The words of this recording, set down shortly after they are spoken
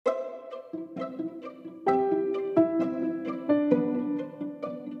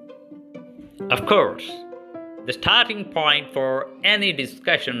Of course, the starting point for any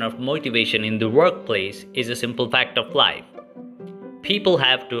discussion of motivation in the workplace is a simple fact of life. People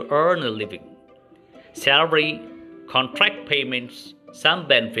have to earn a living. Salary, contract payments, some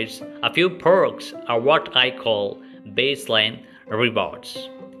benefits, a few perks are what I call baseline rewards.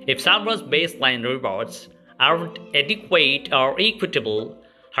 If someone's baseline rewards aren't adequate or equitable,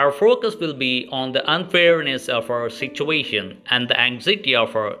 her focus will be on the unfairness of her situation and the anxiety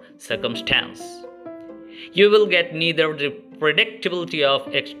of her circumstance. You will get neither the predictability of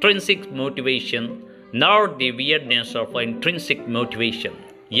extrinsic motivation nor the weirdness of intrinsic motivation.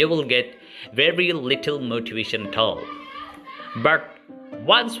 You will get very little motivation at all. But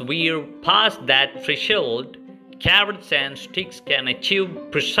once we're past that threshold, carrots and sticks can achieve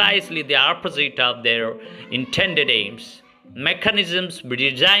precisely the opposite of their intended aims. Mechanisms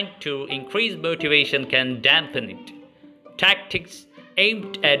designed to increase motivation can dampen it. Tactics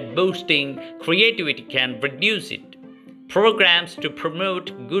aimed at boosting creativity can reduce it. Programs to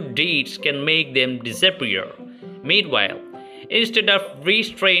promote good deeds can make them disappear. Meanwhile, instead of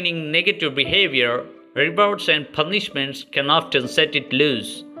restraining negative behavior, rewards and punishments can often set it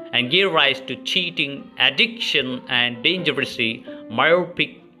loose and give rise to cheating, addiction, and dangerously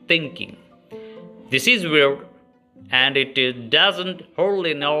myopic thinking. This is weird, and it doesn't hold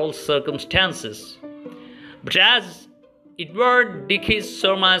in all circumstances. But as Edward Dickie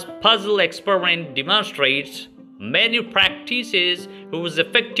Soma's puzzle experiment demonstrates, many practices whose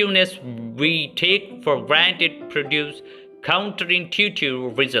effectiveness we take for granted produce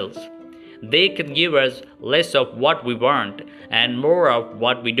counterintuitive results. They can give us less of what we want and more of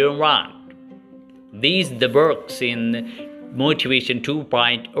what we don't want. These the works in Motivation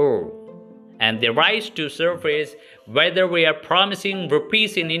 2.0, and they rise to surface whether we are promising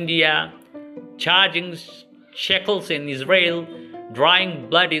rupees in India, charging shekels in Israel, drawing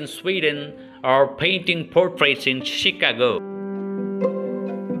blood in Sweden, or painting portraits in Chicago.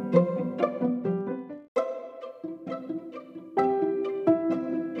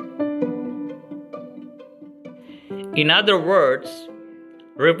 In other words,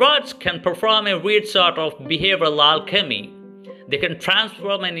 rewards can perform a weird sort of behavioral alchemy. They can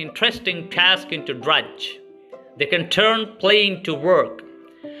transform an interesting task into drudge. They can turn play into work.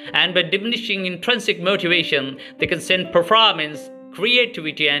 And by diminishing intrinsic motivation, they can send performance,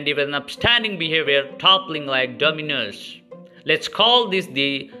 creativity, and even upstanding behavior toppling like dominoes. Let's call this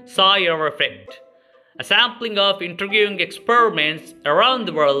the Sawyer effect. A sampling of interviewing experiments around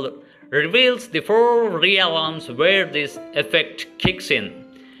the world reveals the four realms where this effect kicks in,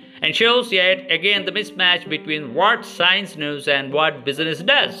 and shows yet again the mismatch between what science knows and what business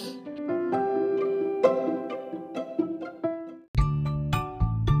does.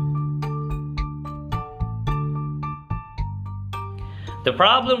 The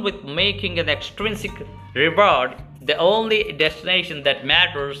problem with making an extrinsic reward the only destination that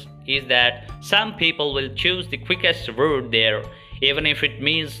matters is that some people will choose the quickest route there, even if it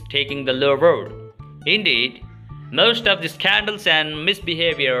means taking the low road. Indeed, most of the scandals and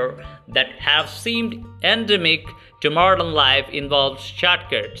misbehavior that have seemed endemic to modern life involves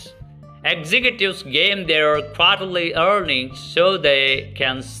shortcuts. Executives game their quarterly earnings so they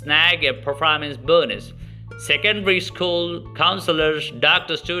can snag a performance bonus. Secondary school counselors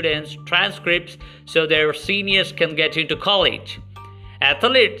doctor students' transcripts so their seniors can get into college.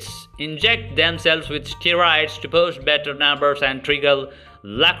 Athletes inject themselves with steroids to post better numbers and trigger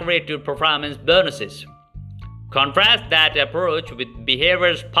lucrative performance bonuses. Contrast that approach with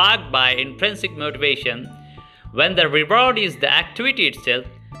behaviors sparked by intrinsic motivation. When the reward is the activity itself,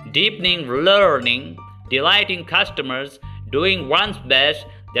 deepening learning, delighting customers, doing one's best,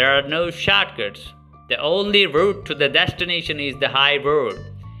 there are no shortcuts. The only route to the destination is the high road.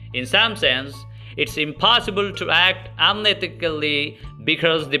 In some sense, it's impossible to act unethically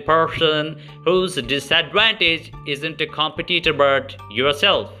because the person whose disadvantage isn't a competitor but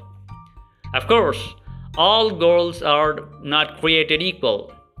yourself. Of course, all goals are not created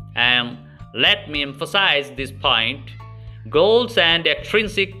equal, and let me emphasize this point. Goals and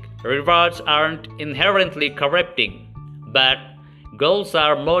extrinsic rewards aren't inherently corrupting, but goals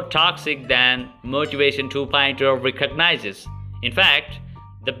are more toxic than Motivation 2.0 recognizes. In fact,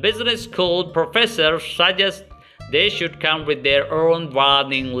 the business school professors suggest they should come with their own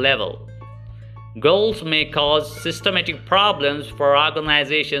warning level. Goals may cause systematic problems for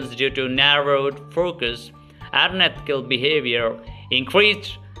organizations due to narrowed focus, unethical behavior,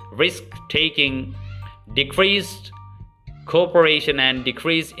 increased risk-taking, decreased cooperation, and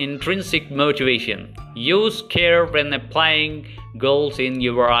decreased intrinsic motivation. Use care when applying goals in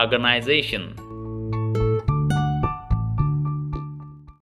your organization.